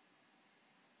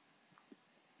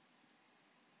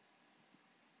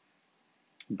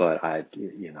 But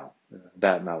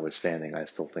that notwithstanding, I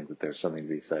still think that there's something to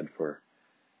be said for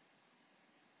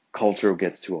culture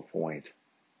gets to a point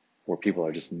where people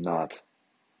are just not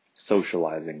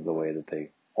socializing the way that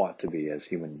they ought to be as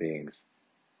human beings.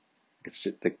 It's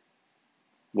just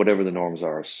whatever the norms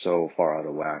are so far out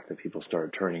of whack that people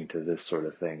start turning to this sort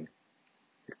of thing,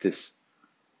 this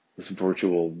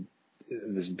virtual,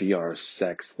 this VR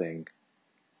sex thing,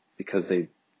 because they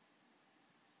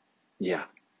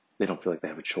don't feel like they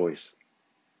have a choice.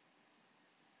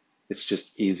 It's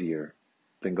just easier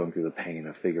than going through the pain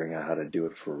of figuring out how to do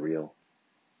it for real.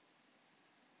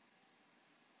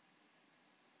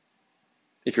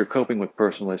 If you're coping with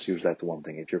personal issues, that's one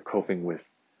thing. If you're coping with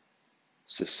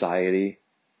society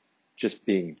just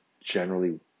being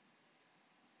generally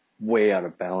way out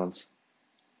of balance,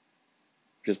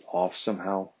 just off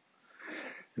somehow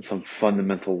in some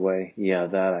fundamental way,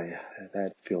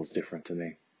 that feels different to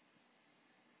me.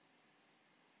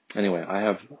 Anyway,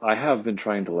 I have been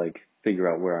trying to figure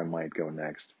out where I might go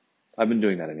next. I've been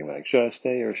doing that anyway. Like, should I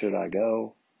stay or should I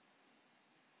go?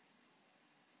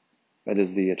 That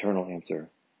is the eternal answer.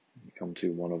 You come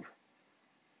to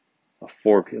a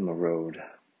fork in the road.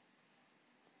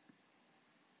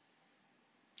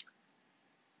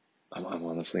 I'm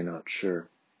honestly not sure.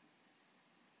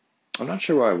 I'm not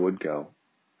sure where I would go.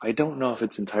 I don't know if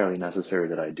it's entirely necessary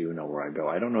that I do know where I go.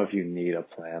 I don't know if you need a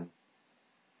plan.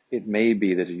 It may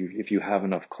be that if you have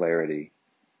enough clarity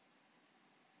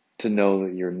to know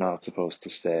that you're not supposed to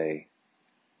stay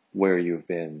where you've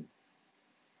been,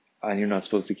 and you're not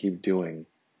supposed to keep doing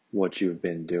what you've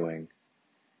been doing,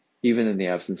 even in the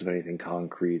absence of anything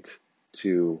concrete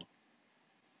to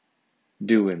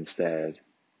do instead,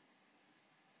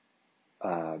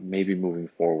 maybe moving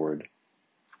forward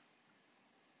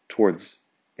towards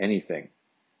anything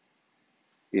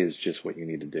is just what you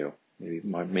need to do.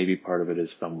 Maybe part of it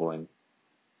is stumbling.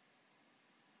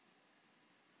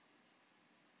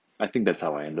 I think that's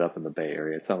how I ended up in the Bay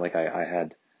Area. It's not like I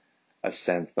had a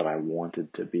sense that I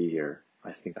wanted to be here.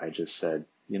 I think I just said,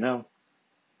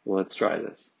 let's try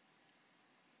this.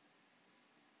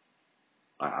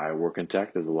 I work in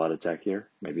tech. There's a lot of tech here.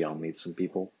 Maybe I'll meet some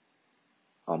people.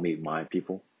 I'll meet my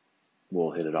people.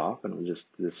 We'll hit it off, and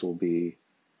this will be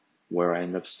where I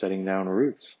end up setting down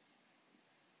roots.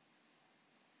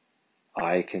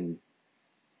 I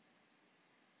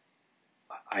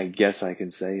guess I can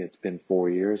say it's been 4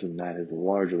 years, and that has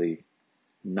largely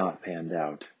not panned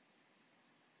out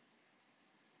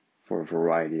for a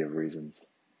variety of reasons.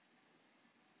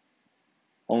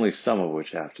 Only some of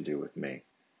which have to do with me.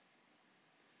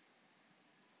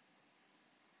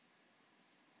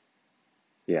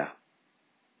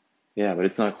 Yeah, but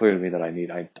it's not clear to me that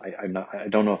I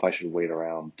don't know if I should wait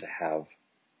around to have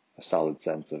a solid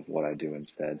sense of what I do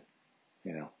instead.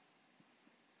 That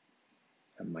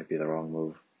might be the wrong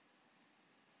move.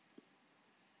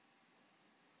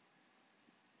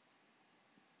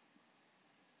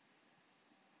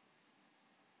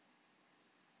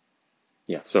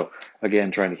 Yeah, so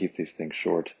again, trying to keep these things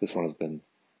short. This one has been,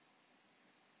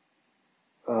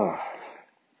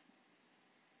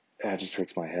 it just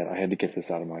hurts my head. I had to get this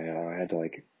out of my head. I had to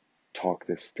talk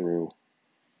this through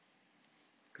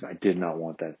because I did not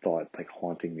want that thought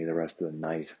haunting me the rest of the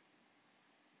night.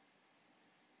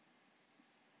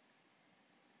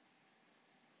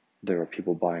 There are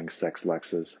people buying sex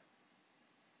Lexus.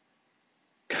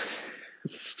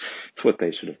 It's what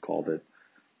they should have called it.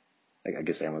 I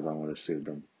guess Amazon would have sued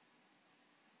them.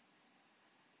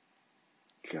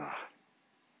 God.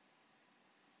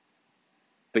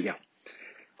 But yeah.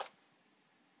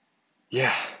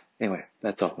 Yeah. Anyway,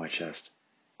 that's off my chest.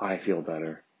 I feel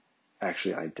better.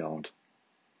 Actually, I don't.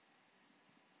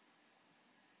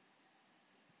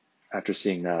 After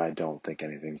seeing that, I don't think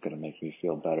anything's going to make me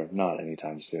feel better. Not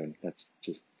anytime soon. That's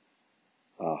just,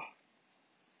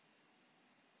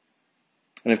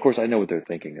 And of course, I know what they're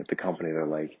thinking. At the company, they're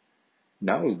like,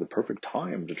 now is the perfect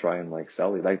time to try and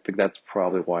sell it. I think that's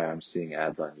probably why I'm seeing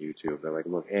ads on YouTube. They're like,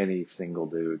 look, any single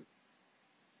dude,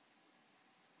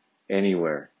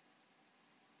 anywhere,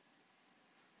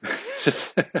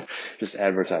 just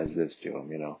advertise this to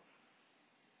him,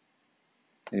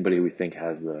 Anybody we think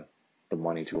has the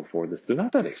money to afford this. They're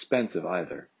not that expensive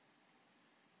either,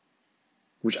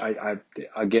 which I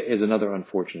get is another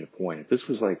unfortunate point. If this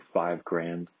was like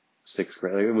 $5,000, $6,000,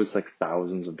 like it was like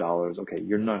thousands of dollars. Okay,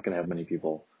 you're not going to have many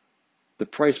people. The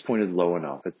price point is low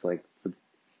enough. It's like,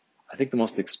 I think the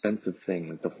most expensive thing,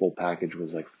 like the full package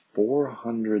was like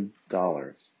 $400.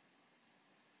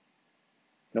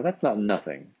 Now that's not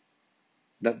nothing.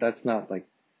 That's not like,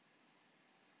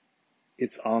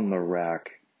 it's on the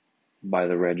rack by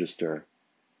the register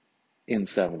in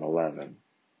 7-Eleven.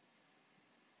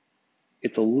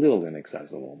 It's a little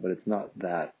inaccessible, but it's not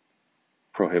that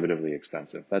prohibitively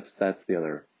expensive. That's the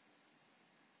other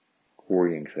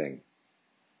worrying thing.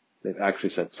 They've actually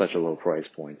set such a low price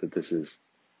point that this is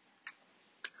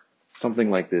something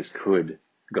like this could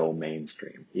go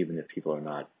mainstream, even if people are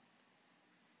not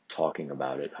talking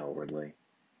about it outwardly.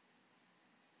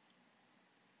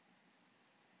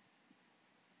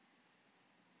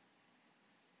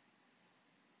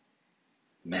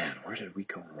 Man, where did we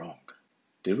go wrong?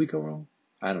 Did we go wrong?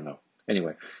 I don't know.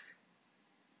 Anyway,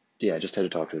 yeah, I just had to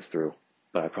talk this through,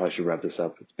 but I probably should wrap this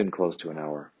up. It's been close to an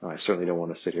hour. I certainly don't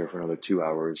want to sit here for another 2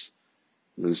 hours,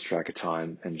 lose track of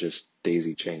time, and just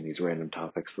daisy chain these random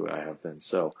topics the way I have been.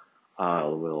 So I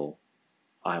will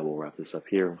wrap this up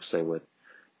here.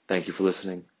 Thank you for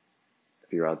listening.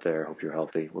 If you're out there, hope you're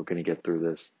healthy. We're going to get through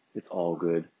this. It's all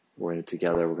good. We're in it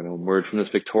together. We're going to emerge from this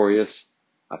victorious.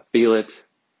 I feel it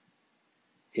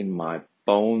in my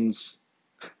bones.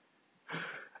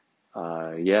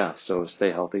 Yeah, so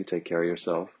stay healthy, take care of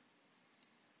yourself.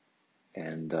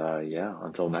 And yeah,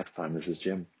 until next time, this is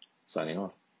Jim signing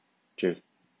off. Cheers.